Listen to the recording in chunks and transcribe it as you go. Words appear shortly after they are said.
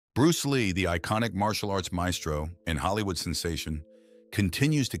Bruce Lee, the iconic martial arts maestro and Hollywood sensation,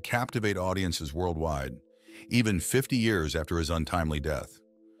 continues to captivate audiences worldwide, even 50 years after his untimely death.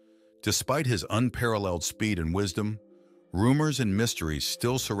 Despite his unparalleled speed and wisdom, rumors and mysteries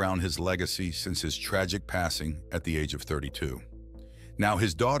still surround his legacy since his tragic passing at the age of 32. Now,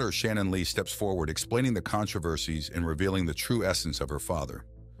 his daughter, Shannon Lee, steps forward explaining the controversies and revealing the true essence of her father.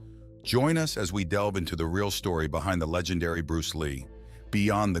 Join us as we delve into the real story behind the legendary Bruce Lee,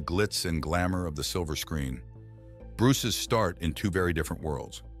 beyond the glitz and glamour of the silver screen. Bruce's start in two very different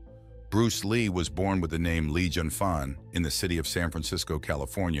worlds. Bruce Lee was born with the name Lee Junfan in the city of San Francisco,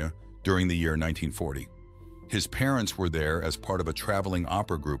 California, during the year 1940. His parents were there as part of a traveling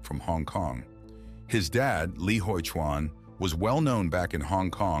opera group from Hong Kong. His dad, Hoy Chuan, was well known back in Hong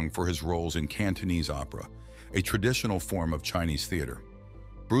Kong for his roles in Cantonese opera, a traditional form of Chinese theater.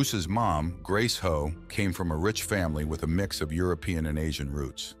 Bruce's mom, Grace Ho, came from a rich family with a mix of European and Asian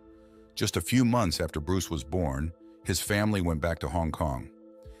roots. Just a few months after Bruce was born, his family went back to Hong Kong.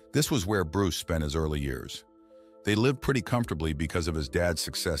 This was where Bruce spent his early years. They lived pretty comfortably because of his dad's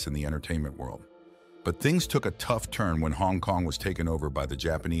success in the entertainment world. But things took a tough turn when Hong Kong was taken over by the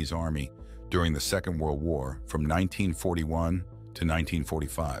Japanese army during the Second World War from 1941 to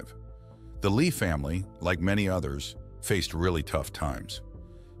 1945. The Lee family, like many others, faced really tough times.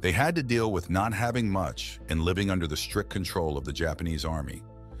 They had to deal with not having much and living under the strict control of the Japanese army.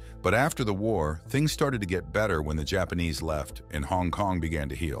 But after the war, things started to get better when the Japanese left and Hong Kong began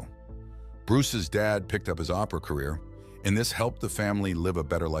to heal. Bruce's dad picked up his opera career, and this helped the family live a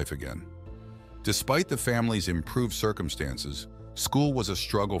better life again. Despite the family's improved circumstances, school was a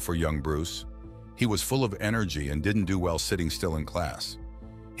struggle for young Bruce. He was full of energy and didn't do well sitting still in class.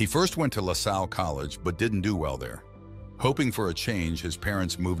 He first went to LaSalle College, but didn't do well there. Hoping for a change, his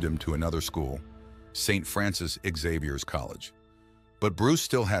parents moved him to another school, St. Francis Xavier's College. But Bruce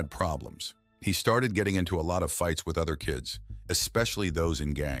still had problems. He started getting into a lot of fights with other kids, especially those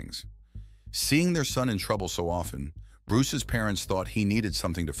in gangs. Seeing their son in trouble so often, Bruce's parents thought he needed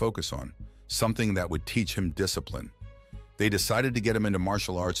something to focus on, something that would teach him discipline. They decided to get him into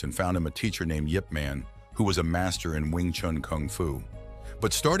martial arts and found him a teacher named Yip Man, who was a master in Wing Chun Kung Fu.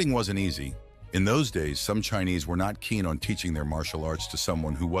 But starting wasn't easy. In those days, some Chinese were not keen on teaching their martial arts to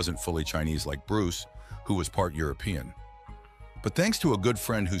someone who wasn't fully Chinese like Bruce, who was part European. But thanks to a good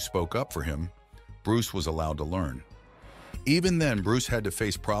friend who spoke up for him, Bruce was allowed to learn. Even then, Bruce had to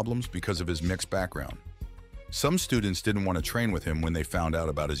face problems because of his mixed background. Some students didn't want to train with him when they found out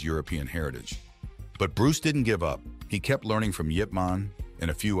about his European heritage. But Bruce didn't give up. He kept learning from Yip Man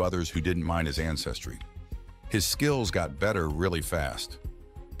and a few others who didn't mind his ancestry. His skills got better really fast.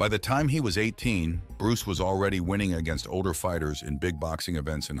 By the time he was 18, Bruce was already winning against older fighters in big boxing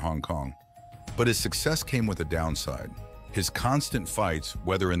events in Hong Kong. But his success came with a downside. His constant fights,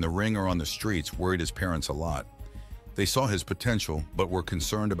 whether in the ring or on the streets, worried his parents a lot. They saw his potential, but were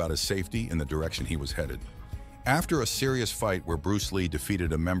concerned about his safety and the direction he was headed. After a serious fight where Bruce Lee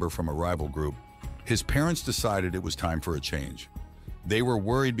defeated a member from a rival group, his parents decided it was time for a change. They were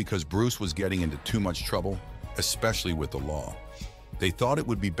worried because Bruce was getting into too much trouble, especially with the law. They thought it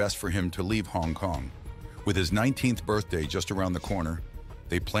would be best for him to leave Hong Kong. With his 19th birthday just around the corner,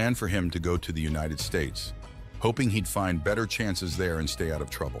 they planned for him to go to the United States, hoping he'd find better chances there and stay out of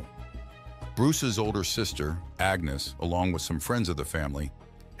trouble. Bruce's older sister, Agnes, along with some friends of the family,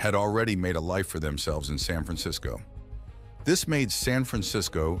 had already made a life for themselves in San Francisco. This made San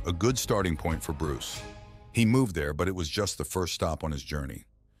Francisco a good starting point for Bruce. He moved there, but it was just the first stop on his journey.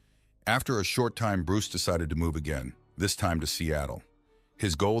 After a short time, Bruce decided to move again, this time to Seattle.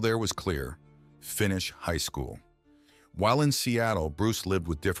 His goal there was clear: finish high school. While in Seattle, Bruce lived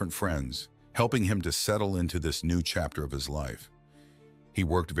with different friends, helping him to settle into this new chapter of his life. He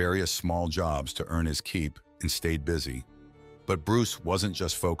worked various small jobs to earn his keep and stayed busy. But Bruce wasn't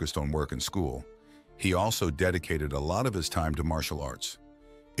just focused on work and school. He also dedicated a lot of his time to martial arts.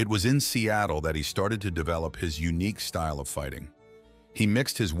 It was in Seattle that he started to develop his unique style of fighting. He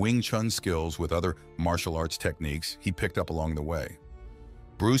mixed his Wing Chun skills with other martial arts techniques he picked up along the way.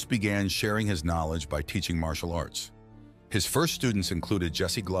 Bruce began sharing his knowledge by teaching martial arts. His first students included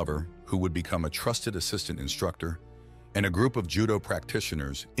Jesse Glover, who would become a trusted assistant instructor, and a group of judo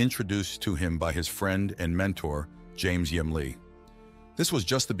practitioners introduced to him by his friend and mentor, James Yim Lee. This was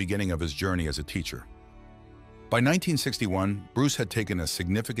just the beginning of his journey as a teacher. By 1961, Bruce had taken a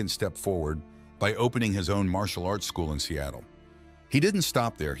significant step forward by opening his own martial arts school in Seattle. He didn't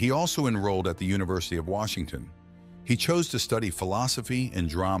stop there. He also enrolled at the University of Washington. He chose to study philosophy and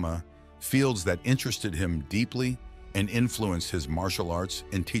drama, fields that interested him deeply and influenced his martial arts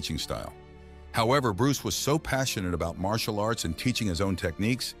and teaching style. However, Bruce was so passionate about martial arts and teaching his own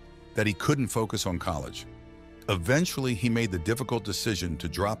techniques that he couldn't focus on college. Eventually, he made the difficult decision to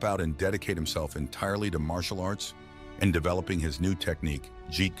drop out and dedicate himself entirely to martial arts and developing his new technique,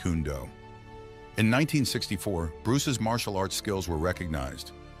 Jeet Kune Do. In 1964, Bruce's martial arts skills were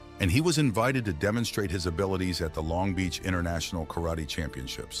recognized, and he was invited to demonstrate his abilities at the Long Beach International Karate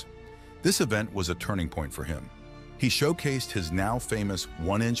Championships. This event was a turning point for him. He showcased his now famous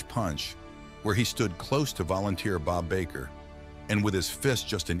one-inch punch, where he stood close to volunteer Bob Baker, and with his fist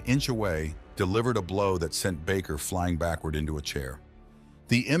just an inch away, delivered a blow that sent Baker flying backward into a chair.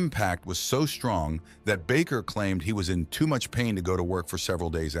 The impact was so strong that Baker claimed he was in too much pain to go to work for several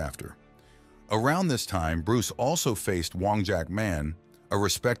days after. Around this time, Bruce also faced Wong Jack Man, a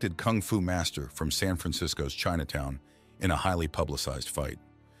respected kung fu master from San Francisco's Chinatown, in a highly publicized fight.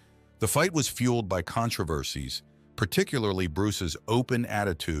 The fight was fueled by controversies, particularly Bruce's open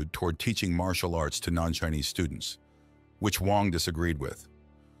attitude toward teaching martial arts to non-Chinese students, which Wong disagreed with.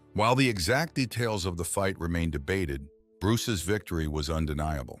 While the exact details of the fight remained debated, Bruce's victory was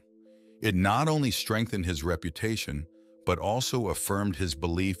undeniable. It not only strengthened his reputation, but also affirmed his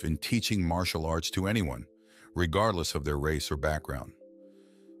belief in teaching martial arts to anyone, regardless of their race or background.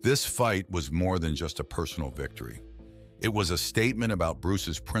 This fight was more than just a personal victory. It was a statement about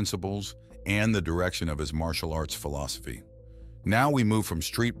Bruce's principles and the direction of his martial arts philosophy. Now we move from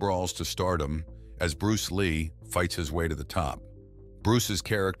street brawls to stardom as Bruce Lee fights his way to the top. Bruce's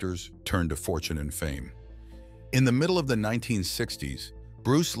characters turn to fortune and fame. In the middle of the 1960s,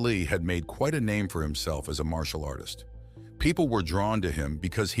 Bruce Lee had made quite a name for himself as a martial artist. People were drawn to him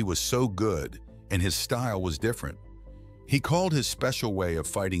because he was so good and his style was different. He called his special way of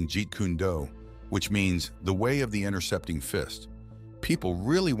fighting Jeet Kune Do, which means the way of the intercepting fist. People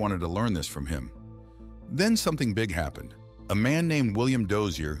really wanted to learn this from him. Then something big happened. A man named William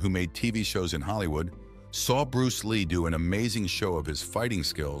Dozier, who made TV shows in Hollywood, saw Bruce Lee do an amazing show of his fighting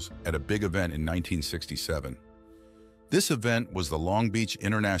skills at a big event in 1967. This event was the Long Beach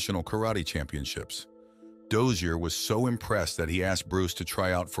International Karate Championships. Dozier was so impressed that he asked Bruce to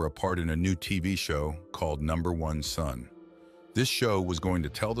try out for a part in a new TV show called Number One Son. This show was going to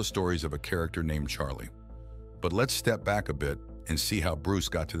tell the stories of a character named Charlie. But let's step back a bit and see how Bruce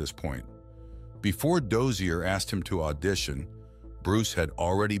got to this point. Before Dozier asked him to audition, Bruce had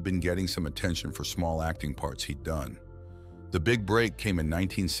already been getting some attention for small acting parts he'd done. The big break came in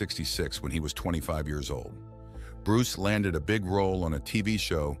 1966 when he was 25 years old. Bruce landed a big role on a TV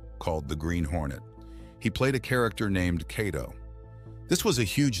show called The Green Hornet. He played a character named Kato. This was a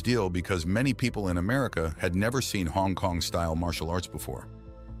huge deal because many people in America had never seen Hong Kong-style martial arts before.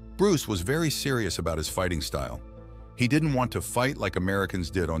 Bruce was very serious about his fighting style. He didn't want to fight like Americans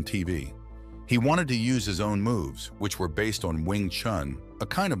did on TV. He wanted to use his own moves, which were based on Wing Chun, a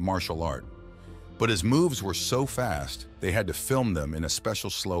kind of martial art. But his moves were so fast, they had to film them in a special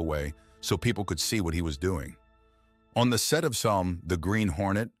slow way so people could see what he was doing. On the set of The Green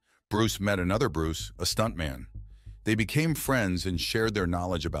Hornet, Bruce met another Bruce, a stuntman. They became friends and shared their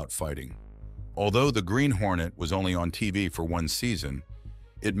knowledge about fighting. Although The Green Hornet was only on TV for one season,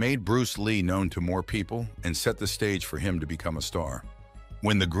 it made Bruce Lee known to more people and set the stage for him to become a star.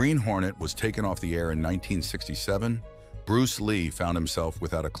 When The Green Hornet was taken off the air in 1967, Bruce Lee found himself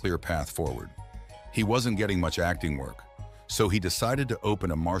without a clear path forward. He wasn't getting much acting work, so he decided to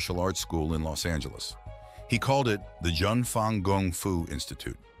open a martial arts school in Los Angeles. He called it the Junfan Kung Fu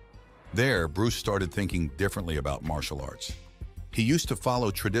Institute. There, Bruce started thinking differently about martial arts. He used to follow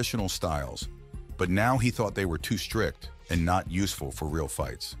traditional styles, but now he thought they were too strict and not useful for real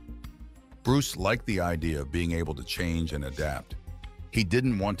fights. Bruce liked the idea of being able to change and adapt. He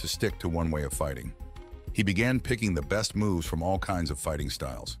didn't want to stick to one way of fighting. He began picking the best moves from all kinds of fighting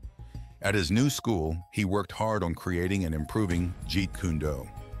styles. At his new school, he worked hard on creating and improving Jeet Kune Do.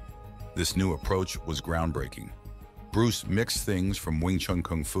 This new approach was groundbreaking. Bruce mixed things from Wing Chun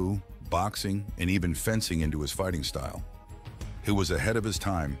Kung Fu, boxing, and even fencing into his fighting style. He was ahead of his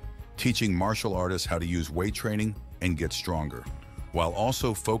time, teaching martial artists how to use weight training and get stronger, while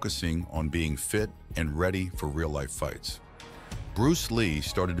also focusing on being fit and ready for real-life fights. Bruce Lee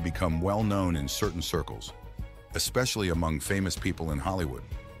started to become well-known in certain circles, especially among famous people in Hollywood.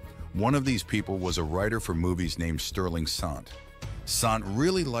 One of these people was a writer for movies named Sterling Sant. Sant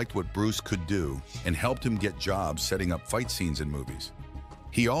really liked what Bruce could do and helped him get jobs setting up fight scenes in movies.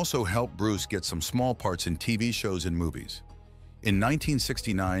 He also helped Bruce get some small parts in TV shows and movies. In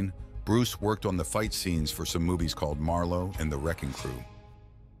 1969, Bruce worked on the fight scenes for some movies called Marlowe and The Wrecking Crew.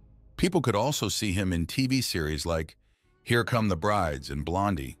 People could also see him in TV series like Here Come the Brides and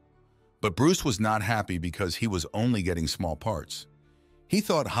Blondie. But Bruce was not happy because he was only getting small parts. He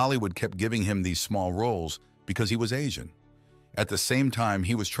thought Hollywood kept giving him these small roles because he was Asian. At the same time,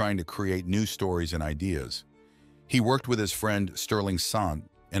 he was trying to create new stories and ideas. He worked with his friend Sterling Sant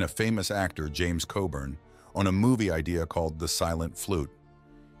and a famous actor, James Coburn, on a movie idea called The Silent Flute.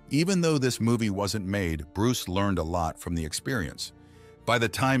 Even though this movie wasn't made, Bruce learned a lot from the experience. By the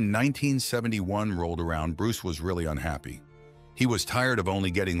time 1971 rolled around, Bruce was really unhappy. He was tired of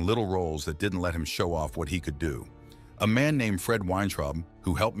only getting little roles that didn't let him show off what he could do. A man named Fred Weintraub,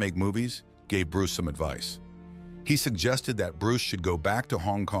 who helped make movies, gave Bruce some advice. He suggested that Bruce should go back to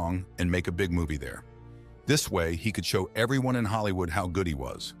Hong Kong and make a big movie there. This way, he could show everyone in Hollywood how good he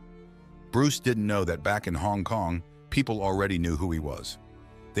was. Bruce didn't know that back in Hong Kong, people already knew who he was.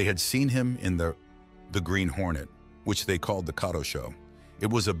 They had seen him in the Green Hornet, which they called the Kato Show. It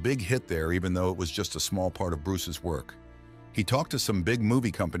was a big hit there, even though it was just a small part of Bruce's work. He talked to some big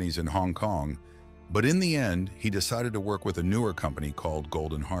movie companies in Hong Kong, but in the end, he decided to work with a newer company called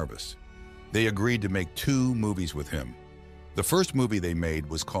Golden Harvest. They agreed to make 2 movies with him. The first movie they made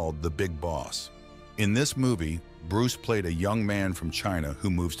was called The Big Boss. In this movie, Bruce played a young man from China who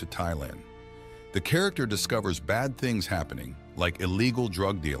moves to Thailand. The character discovers bad things happening, like illegal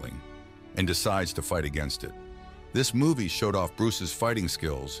drug dealing, and decides to fight against it. This movie showed off Bruce's fighting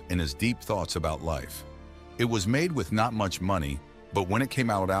skills and his deep thoughts about life. It was made with not much money, but when it came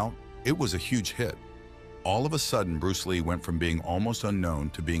out, it was a huge hit. All of a sudden, Bruce Lee went from being almost unknown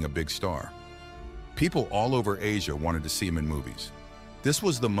to being a big star. People all over Asia wanted to see him in movies. This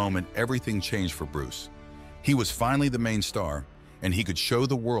was the moment everything changed for Bruce. He was finally the main star, and he could show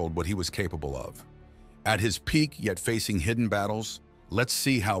the world what he was capable of. At his peak, yet facing hidden battles, let's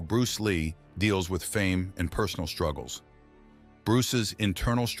see how Bruce Lee deals with fame and personal struggles. Bruce's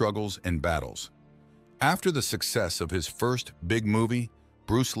internal struggles and battles. After the success of his first big movie,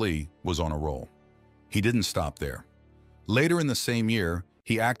 Bruce Lee was on a roll. He didn't stop there. Later in the same year,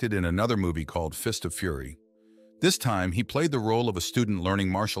 he acted in another movie called Fist of Fury. This time, he played the role of a student learning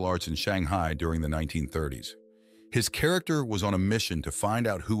martial arts in Shanghai during the 1930s. His character was on a mission to find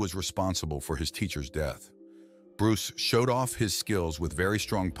out who was responsible for his teacher's death. Bruce showed off his skills with very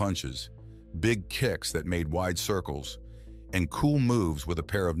strong punches, big kicks that made wide circles, and cool moves with a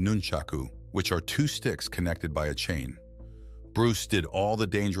pair of nunchaku, which are 2 sticks connected by a chain. Bruce did all the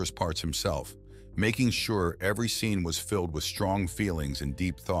dangerous parts himself, making sure every scene was filled with strong feelings and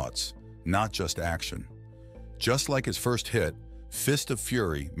deep thoughts, not just action. Just like his first hit, Fist of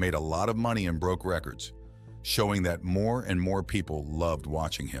Fury made a lot of money and broke records, showing that more and more people loved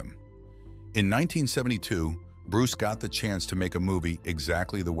watching him. In 1972, Bruce got the chance to make a movie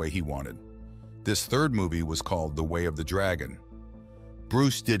exactly the way he wanted. This third movie was called The Way of the Dragon.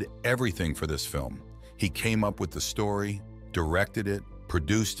 Bruce did everything for this film. He came up with the story, directed it,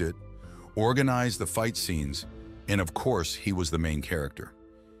 produced it, organized the fight scenes, and of course, he was the main character.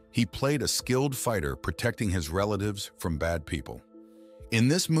 He played a skilled fighter protecting his relatives from bad people. In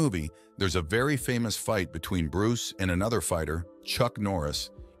this movie, there's a very famous fight between Bruce and another fighter, Chuck Norris,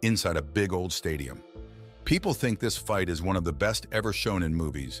 inside a big old stadium. People think this fight is one of the best ever shown in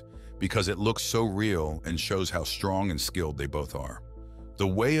movies because it looks so real and shows how strong and skilled they both are. The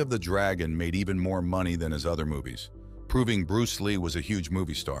Way of the Dragon made even more money than his other movies, proving Bruce Lee was a huge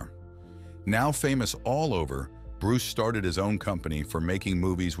movie star. Now famous all over, Bruce started his own company for making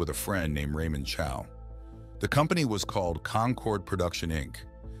movies with a friend named Raymond Chow. The company was called Concord Production Inc.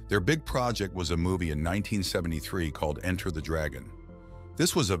 Their big project was a movie in 1973 called Enter the Dragon.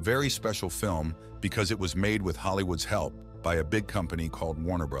 This was a very special film because it was made with Hollywood's help by a big company called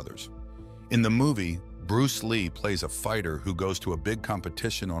Warner Brothers. In the movie, Bruce Lee plays a fighter who goes to a big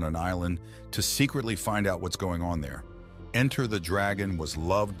competition on an island to secretly find out what's going on there. Enter the Dragon was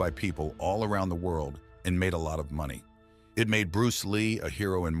loved by people all around the world and made a lot of money. It made Bruce Lee a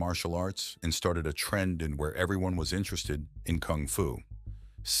hero in martial arts and started a trend in where everyone was interested in Kung Fu.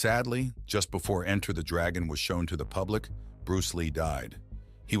 Sadly, just before Enter the Dragon was shown to the public, Bruce Lee died.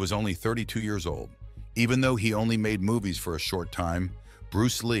 He was only 32 years old. Even though he only made movies for a short time,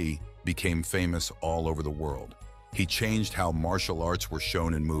 Bruce Lee became famous all over the world. He changed how martial arts were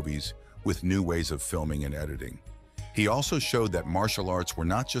shown in movies with new ways of filming and editing. He also showed that martial arts were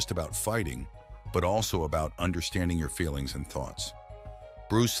not just about fighting, but also about understanding your feelings and thoughts.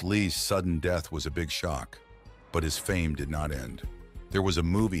 Bruce Lee's sudden death was a big shock, but his fame did not end. There was a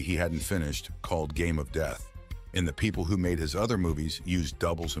movie he hadn't finished called Game of Death, and the people who made his other movies used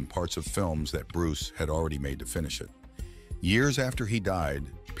doubles and parts of films that Bruce had already made to finish it. Years after he died,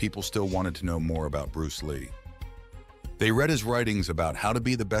 people still wanted to know more about Bruce Lee. They read his writings about how to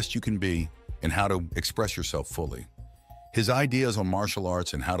be the best you can be and how to express yourself fully. His ideas on martial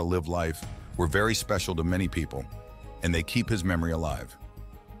arts and how to live life were very special to many people, and they keep his memory alive.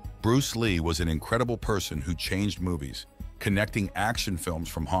 Bruce Lee was an incredible person who changed movies, connecting action films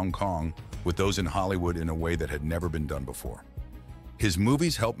from Hong Kong with those in Hollywood in a way that had never been done before. His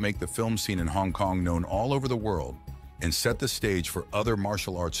movies helped make the film scene in Hong Kong known all over the world and set the stage for other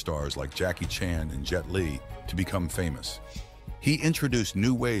martial arts stars like Jackie Chan and Jet Li to become famous. He introduced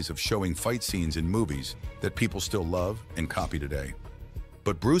new ways of showing fight scenes in movies that people still love and copy today.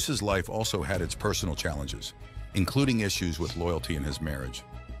 But Bruce's life also had its personal challenges, including issues with loyalty in his marriage.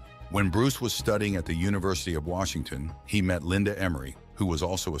 When Bruce was studying at the University of Washington, he met Linda Emery, who was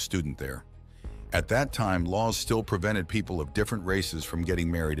also a student there. At that time, laws still prevented people of different races from getting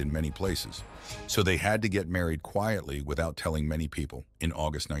married in many places, so they had to get married quietly without telling many people in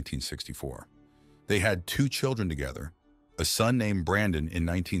August 1964. They had 2 children together, a son named Brandon in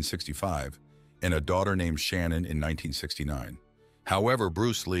 1965 and a daughter named Shannon in 1969. However,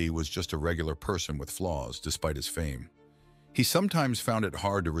 Bruce Lee was just a regular person with flaws despite his fame. He sometimes found it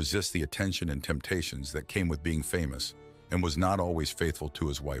hard to resist the attention and temptations that came with being famous and was not always faithful to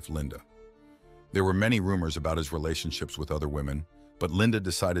his wife, Linda. There were many rumors about his relationships with other women, but Linda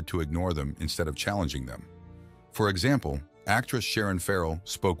decided to ignore them instead of challenging them. For example, actress Sharon Farrell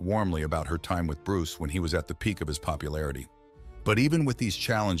spoke warmly about her time with Bruce when he was at the peak of his popularity. But even with these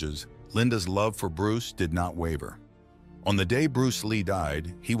challenges, Linda's love for Bruce did not waver. On the day Bruce Lee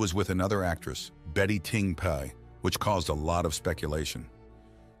died, he was with another actress, Betty Ting Pei, which caused a lot of speculation.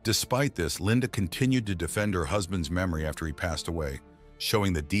 Despite this, Linda continued to defend her husband's memory after he passed away,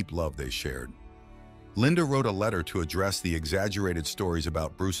 showing the deep love they shared. Linda wrote a letter to address the exaggerated stories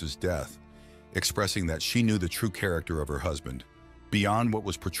about Bruce's death, expressing that she knew the true character of her husband, beyond what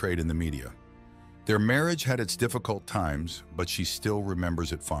was portrayed in the media. Their marriage had its difficult times, but she still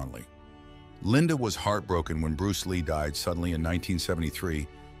remembers it fondly. Linda was heartbroken when Bruce Lee died suddenly in 1973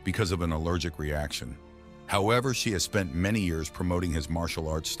 because of an allergic reaction. However, she has spent many years promoting his martial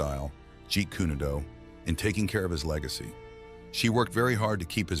arts style, Jeet Kune Do, and taking care of his legacy. She worked very hard to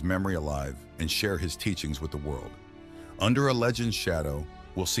keep his memory alive and share his teachings with the world. Under a legend's shadow,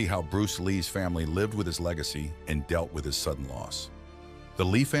 we'll see how Bruce Lee's family lived with his legacy and dealt with his sudden loss. The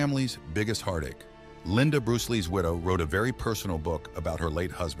Lee family's biggest heartache. Linda, Bruce Lee's widow, wrote a very personal book about her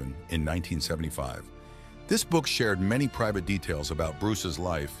late husband in 1975. This book shared many private details about Bruce's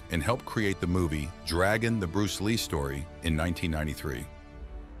life and helped create the movie Dragon: The Bruce Lee Story in 1993.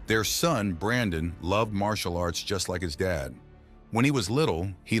 Their son, Brandon, loved martial arts just like his dad. When he was little,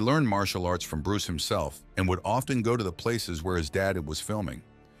 he learned martial arts from Bruce himself and would often go to the places where his dad was filming.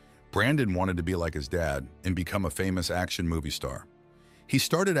 Brandon wanted to be like his dad and become a famous action movie star. He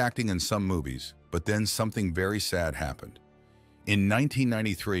started acting in some movies, but then something very sad happened. In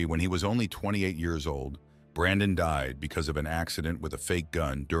 1993, when he was only 28 years old, Brandon died because of an accident with a fake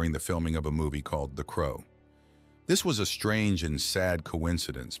gun during the filming of a movie called The Crow. This was a strange and sad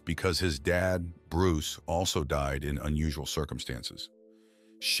coincidence because his dad, Bruce, also died in unusual circumstances.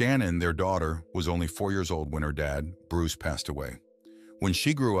 Shannon, their daughter, was only 4 years old when her dad, Bruce, passed away. When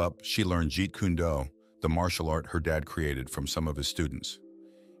she grew up, she learned Jeet Kune Do, the martial art her dad created from some of his students.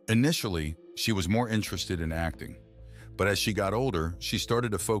 Initially, she was more interested in acting, but as she got older, she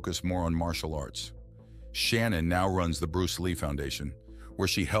started to focus more on martial arts. Shannon now runs the Bruce Lee Foundation, where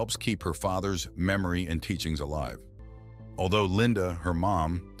she helps keep her father's memory and teachings alive. Although Linda, her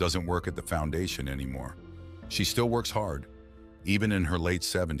mom, doesn't work at the foundation anymore, she still works hard, even in her late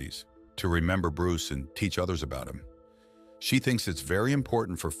 70s, to remember Bruce and teach others about him. She thinks it's very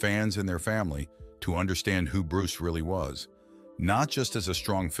important for fans and their family to understand who Bruce really was, not just as a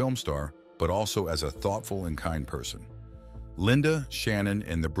strong film star, but also as a thoughtful and kind person. Linda, Shannon,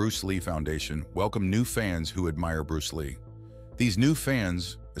 and the Bruce Lee Foundation welcome new fans who admire Bruce Lee. These new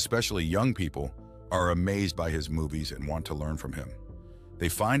fans, especially young people, are amazed by his movies and want to learn from him. They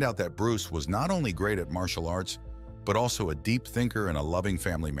find out that Bruce was not only great at martial arts, but also a deep thinker and a loving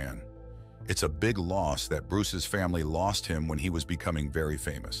family man. It's a big loss that Bruce's family lost him when he was becoming very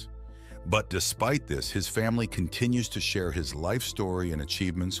famous. But despite this, his family continues to share his life story and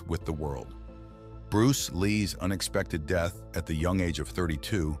achievements with the world. Bruce Lee's unexpected death at the young age of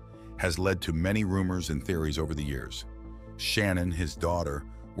 32 has led to many rumors and theories over the years. Shannon, his daughter,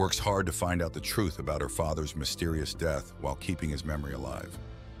 works hard to find out the truth about her father's mysterious death while keeping his memory alive.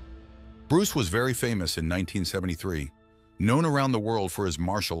 Bruce was very famous in 1973, known around the world for his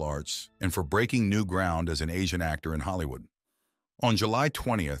martial arts and for breaking new ground as an Asian actor in Hollywood. On July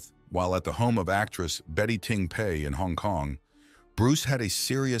 20th, while at the home of actress Betty Ting Pei in Hong Kong, Bruce had a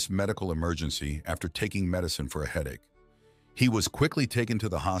serious medical emergency after taking medicine for a headache. He was quickly taken to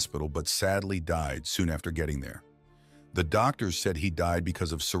the hospital but sadly died soon after getting there. The doctors said he died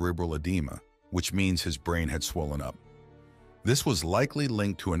because of cerebral edema, which means his brain had swollen up. This was likely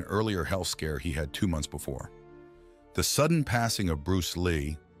linked to an earlier health scare he had 2 months before. The sudden passing of Bruce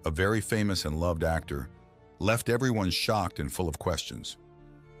Lee, a very famous and loved actor, left everyone shocked and full of questions.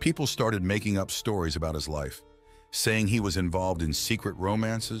 People started making up stories about his life, saying he was involved in secret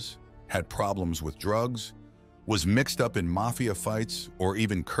romances, had problems with drugs, was mixed up in mafia fights, or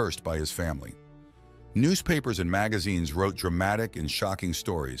even cursed by his family. Newspapers and magazines wrote dramatic and shocking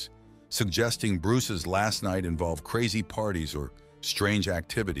stories, suggesting Bruce's last night involved crazy parties or strange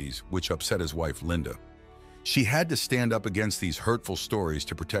activities, which upset his wife, Linda. She had to stand up against these hurtful stories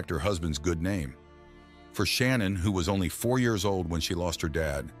to protect her husband's good name. For Shannon, who was only 4 years old when she lost her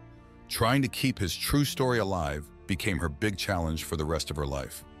dad, trying to keep his true story alive became her big challenge for the rest of her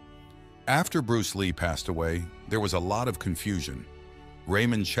life. After Bruce Lee passed away, there was a lot of confusion.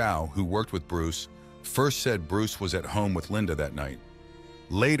 Raymond Chow, who worked with Bruce, first said Bruce was at home with Linda that night.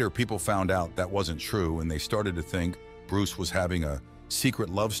 Later, people found out that wasn't true, and they started to think Bruce was having a secret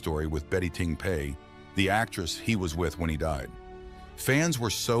love story with Betty Ting Pei, the actress he was with when he died. Fans were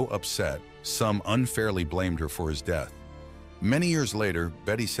so upset, some unfairly blamed her for his death. Many years later,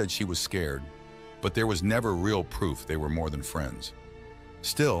 Betty said she was scared, but there was never real proof they were more than friends.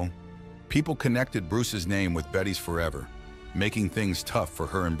 Still, people connected Bruce's name with Betty's forever, making things tough for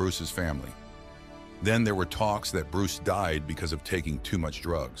her and Bruce's family. Then there were talks that Bruce died because of taking too much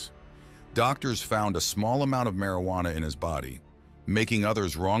drugs. Doctors found a small amount of marijuana in his body, making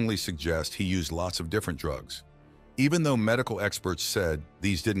others wrongly suggest he used lots of different drugs. Even though medical experts said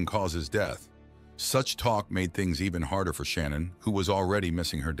these didn't cause his death, such talk made things even harder for Shannon, who was already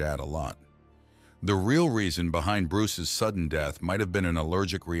missing her dad a lot. The real reason behind Bruce's sudden death might have been an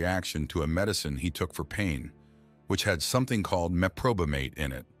allergic reaction to a medicine he took for pain, which had something called meprobamate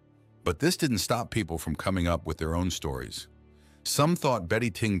in it. But this didn't stop people from coming up with their own stories. Some thought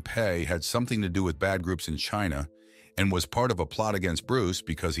Betty Ting Pei had something to do with bad groups in China and was part of a plot against Bruce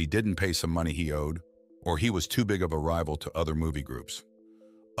because he didn't pay some money he owed, or he was too big of a rival to other movie groups.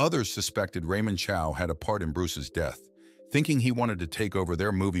 Others suspected Raymond Chow had a part in Bruce's death, thinking he wanted to take over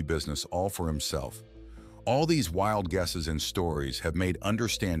their movie business all for himself. All these wild guesses and stories have made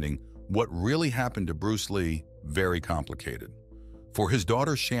understanding what really happened to Bruce Lee very complicated. For his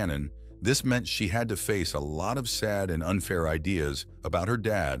daughter Shannon, this meant she had to face a lot of sad and unfair ideas about her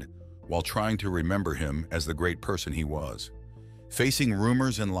dad while trying to remember him as the great person he was. Facing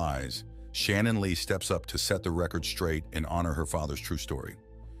rumors and lies, Shannon Lee steps up to set the record straight and honor her father's true story.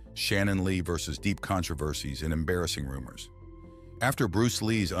 Shannon Lee versus deep controversies and embarrassing rumors. After Bruce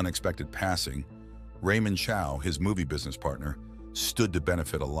Lee's unexpected passing, Raymond Chow, his movie business partner, stood to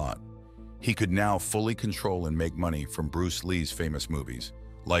benefit a lot. He could now fully control and make money from Bruce Lee's famous movies,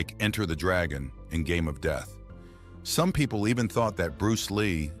 like Enter the Dragon and Game of Death. Some people even thought that Bruce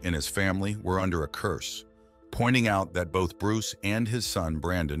Lee and his family were under a curse, pointing out that both Bruce and his son,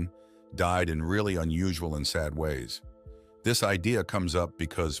 Brandon, died in really unusual and sad ways. This idea comes up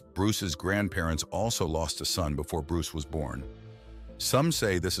because Bruce's grandparents also lost a son before Bruce was born. Some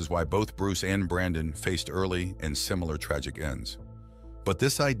say this is why both Bruce and Brandon faced early and similar tragic ends. But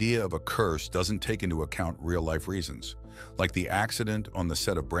this idea of a curse doesn't take into account real-life reasons, like the accident on the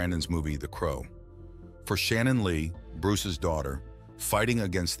set of Brandon's movie, The Crow. For Shannon Lee, Bruce's daughter, fighting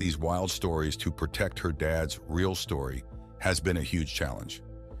against these wild stories to protect her dad's real story has been a huge challenge.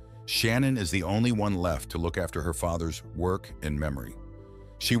 Shannon is the only one left to look after her father's work and memory.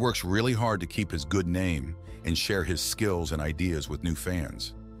 She works really hard to keep his good name and share his skills and ideas with new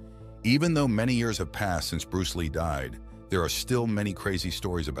fans. Even though many years have passed since Bruce Lee died, there are still many crazy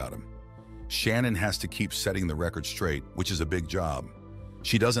stories about him. Shannon has to keep setting the record straight, which is a big job.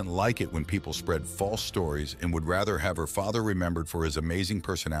 She doesn't like it when people spread false stories and would rather have her father remembered for his amazing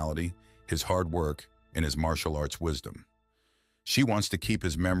personality, his hard work, and his martial arts wisdom. She wants to keep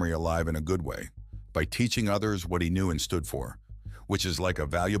his memory alive in a good way, by teaching others what he knew and stood for, which is like a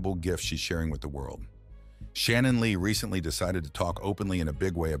valuable gift she's sharing with the world. Shannon Lee recently decided to talk openly in a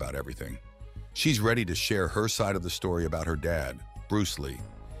big way about everything. She's ready to share her side of the story about her dad, Bruce Lee.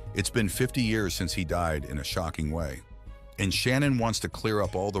 It's been 50 years since he died in a shocking way, and Shannon wants to clear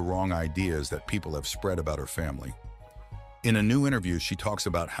up all the wrong ideas that people have spread about her family. In a new interview, she talks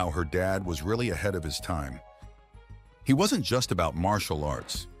about how her dad was really ahead of his time. He wasn't just about martial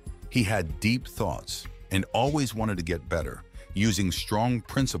arts. He had deep thoughts and always wanted to get better, using strong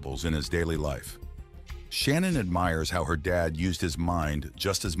principles in his daily life. Shannon admires how her dad used his mind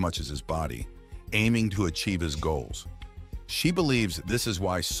just as much as his body, aiming to achieve his goals. She believes this is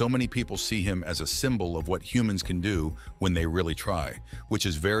why so many people see him as a symbol of what humans can do when they really try, which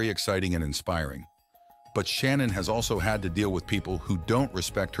is very exciting and inspiring. But Shannon has also had to deal with people who don't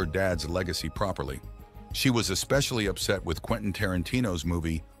respect her dad's legacy properly. She was especially upset with Quentin Tarantino's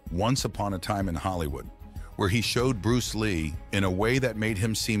movie Once Upon a Time in Hollywood, where he showed Bruce Lee in a way that made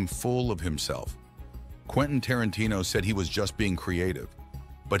him seem full of himself. Quentin Tarantino said he was just being creative,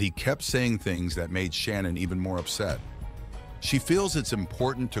 but he kept saying things that made Shannon even more upset. She feels it's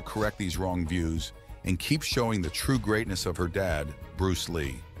important to correct these wrong views and keep showing the true greatness of her dad, Bruce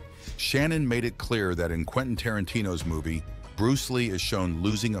Lee. Shannon made it clear that in Quentin Tarantino's movie, Bruce Lee is shown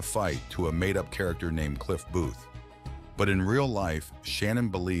losing a fight to a made-up character named Cliff Booth. But in real life, Shannon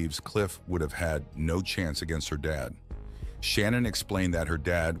believes Cliff would have had no chance against her dad. Shannon explained that her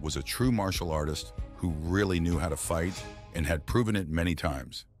dad was a true martial artist who really knew how to fight and had proven it many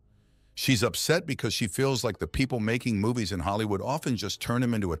times. She's upset because she feels like the people making movies in Hollywood often just turn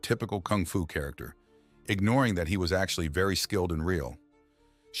him into a typical kung fu character, ignoring that he was actually very skilled and real.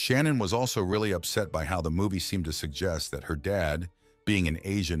 Shannon was also really upset by how the movie seemed to suggest that her dad, being an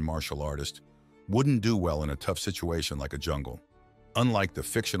Asian martial artist, wouldn't do well in a tough situation like a jungle, unlike the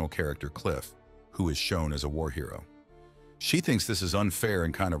fictional character Cliff, who is shown as a war hero. She thinks this is unfair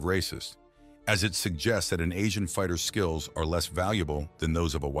and kind of racist, as it suggests that an Asian fighter's skills are less valuable than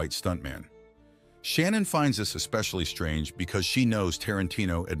those of a white stuntman. Shannon finds this especially strange because she knows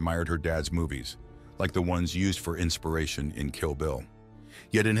Tarantino admired her dad's movies, like the ones used for inspiration in Kill Bill.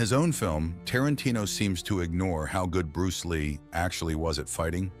 Yet in his own film, Tarantino seems to ignore how good Bruce Lee actually was at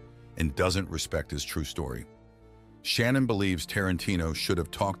fighting and doesn't respect his true story. Shannon believes Tarantino should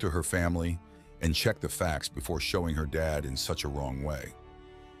have talked to her family and checked the facts before showing her dad in such a wrong way.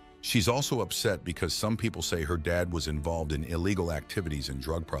 She's also upset because some people say her dad was involved in illegal activities and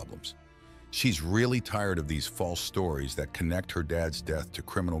drug problems. She's really tired of these false stories that connect her dad's death to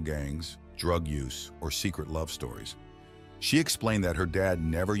criminal gangs, drug use, or secret love stories. She explained that her dad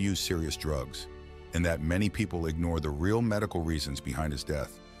never used serious drugs and that many people ignore the real medical reasons behind his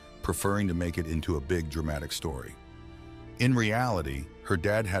death, preferring to make it into a big dramatic story. In reality, her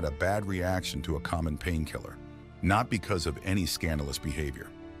dad had a bad reaction to a common painkiller, not because of any scandalous behavior.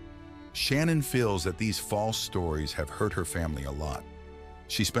 Shannon feels that these false stories have hurt her family a lot.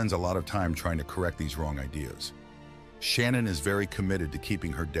 She spends a lot of time trying to correct these wrong ideas. Shannon is very committed to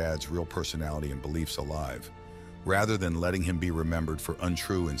keeping her dad's real personality and beliefs alive, rather than letting him be remembered for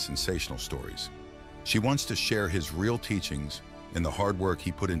untrue and sensational stories. She wants to share his real teachings and the hard work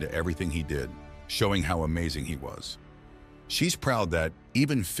he put into everything he did, showing how amazing he was. She's proud that,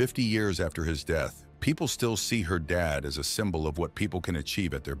 even 50 years after his death, people still see her dad as a symbol of what people can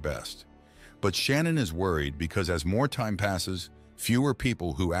achieve at their best. But Shannon is worried because as more time passes, fewer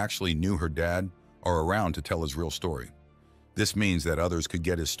people who actually knew her dad are around to tell his real story. This means that others could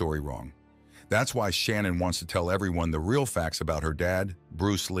get his story wrong. That's why Shannon wants to tell everyone the real facts about her dad,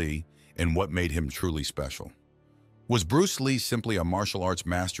 Bruce Lee, and what made him truly special. Was Bruce Lee simply a martial arts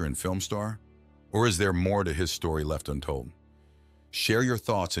master and film star? Or is there more to his story left untold? Share your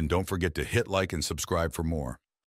thoughts and don't forget to hit like and subscribe for more.